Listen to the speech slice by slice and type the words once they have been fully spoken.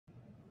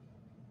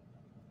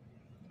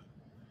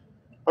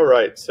All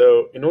right,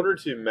 so in order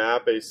to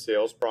map a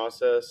sales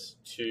process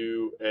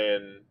to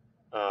an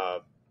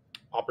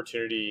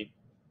opportunity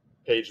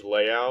page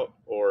layout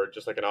or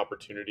just like an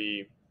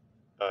opportunity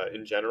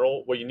in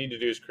general, what you need to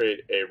do is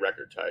create a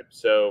record type.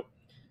 So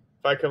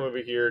if I come over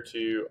here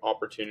to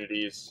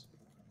opportunities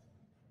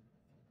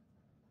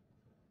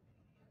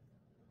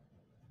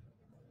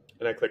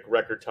and I click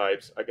record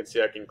types, I can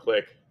see I can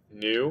click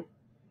new.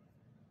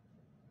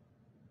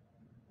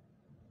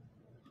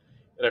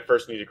 And I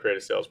first need to create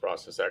a sales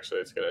process.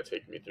 Actually, it's going to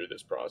take me through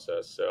this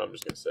process. So I'm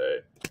just going to say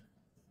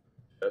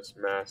that's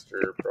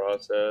master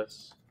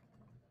process.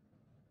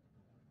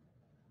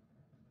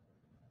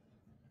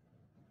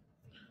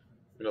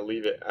 I'm going to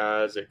leave it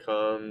as it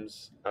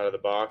comes out of the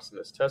box in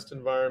this test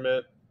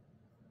environment.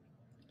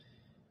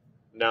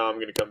 Now I'm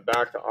going to come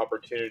back to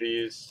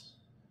opportunities.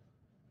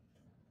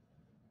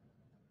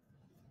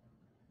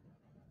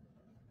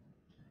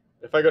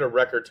 If I go to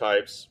record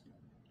types,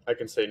 I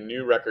can say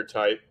new record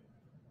type.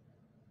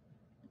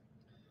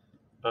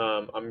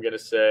 I'm going to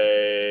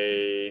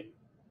say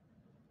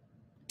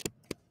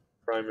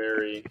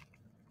primary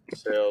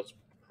sales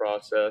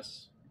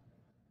process.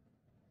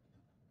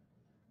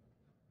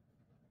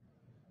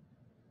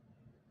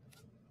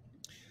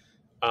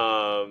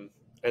 And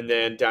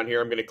then down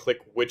here, I'm going to click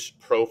which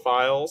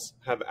profiles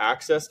have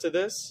access to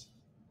this.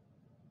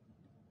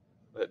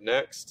 Hit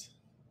next.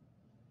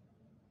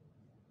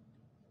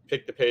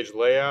 Pick the page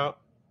layout.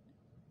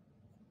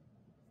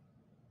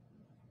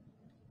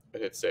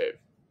 And hit save.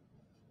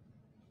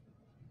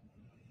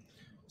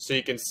 So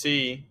you can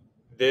see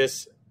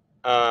this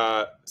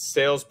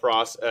sales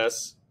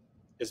process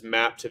is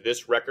mapped to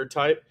this record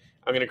type.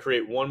 I'm going to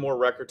create one more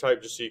record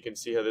type just so you can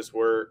see how this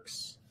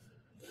works.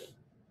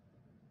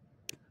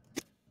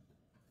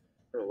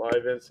 A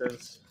live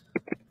instance.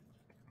 I'm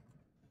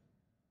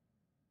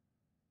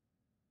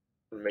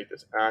going to make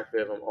this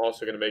active. I'm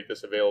also going to make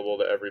this available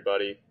to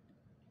everybody.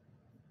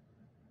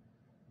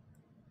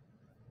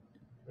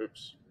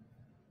 Oops.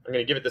 I'm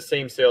going to give it the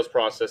same sales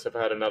process. If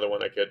I had another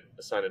one, I could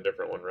assign a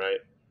different one, right?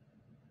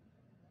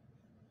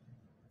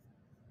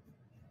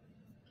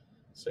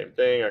 Same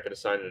thing. I could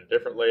assign it a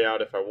different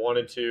layout if I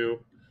wanted to.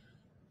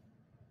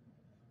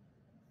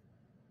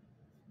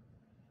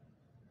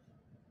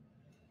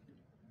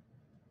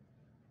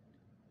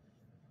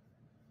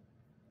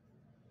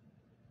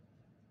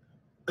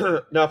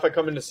 Now, if I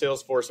come into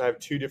Salesforce, I have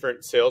two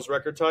different sales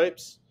record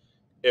types.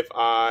 If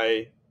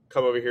I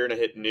come over here and I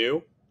hit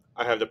new,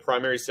 I have the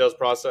primary sales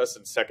process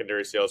and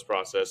secondary sales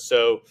process.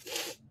 So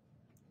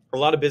a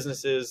lot of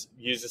businesses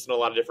use this in a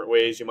lot of different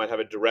ways. You might have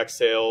a direct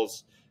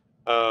sales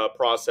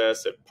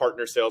process, a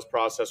partner sales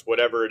process,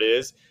 whatever it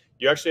is.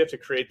 You actually have to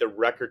create the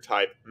record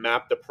type,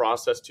 map the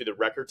process to the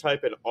record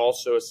type, and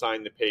also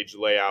assign the page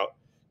layout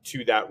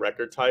to that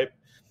record type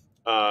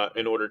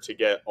in order to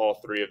get all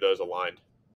three of those aligned.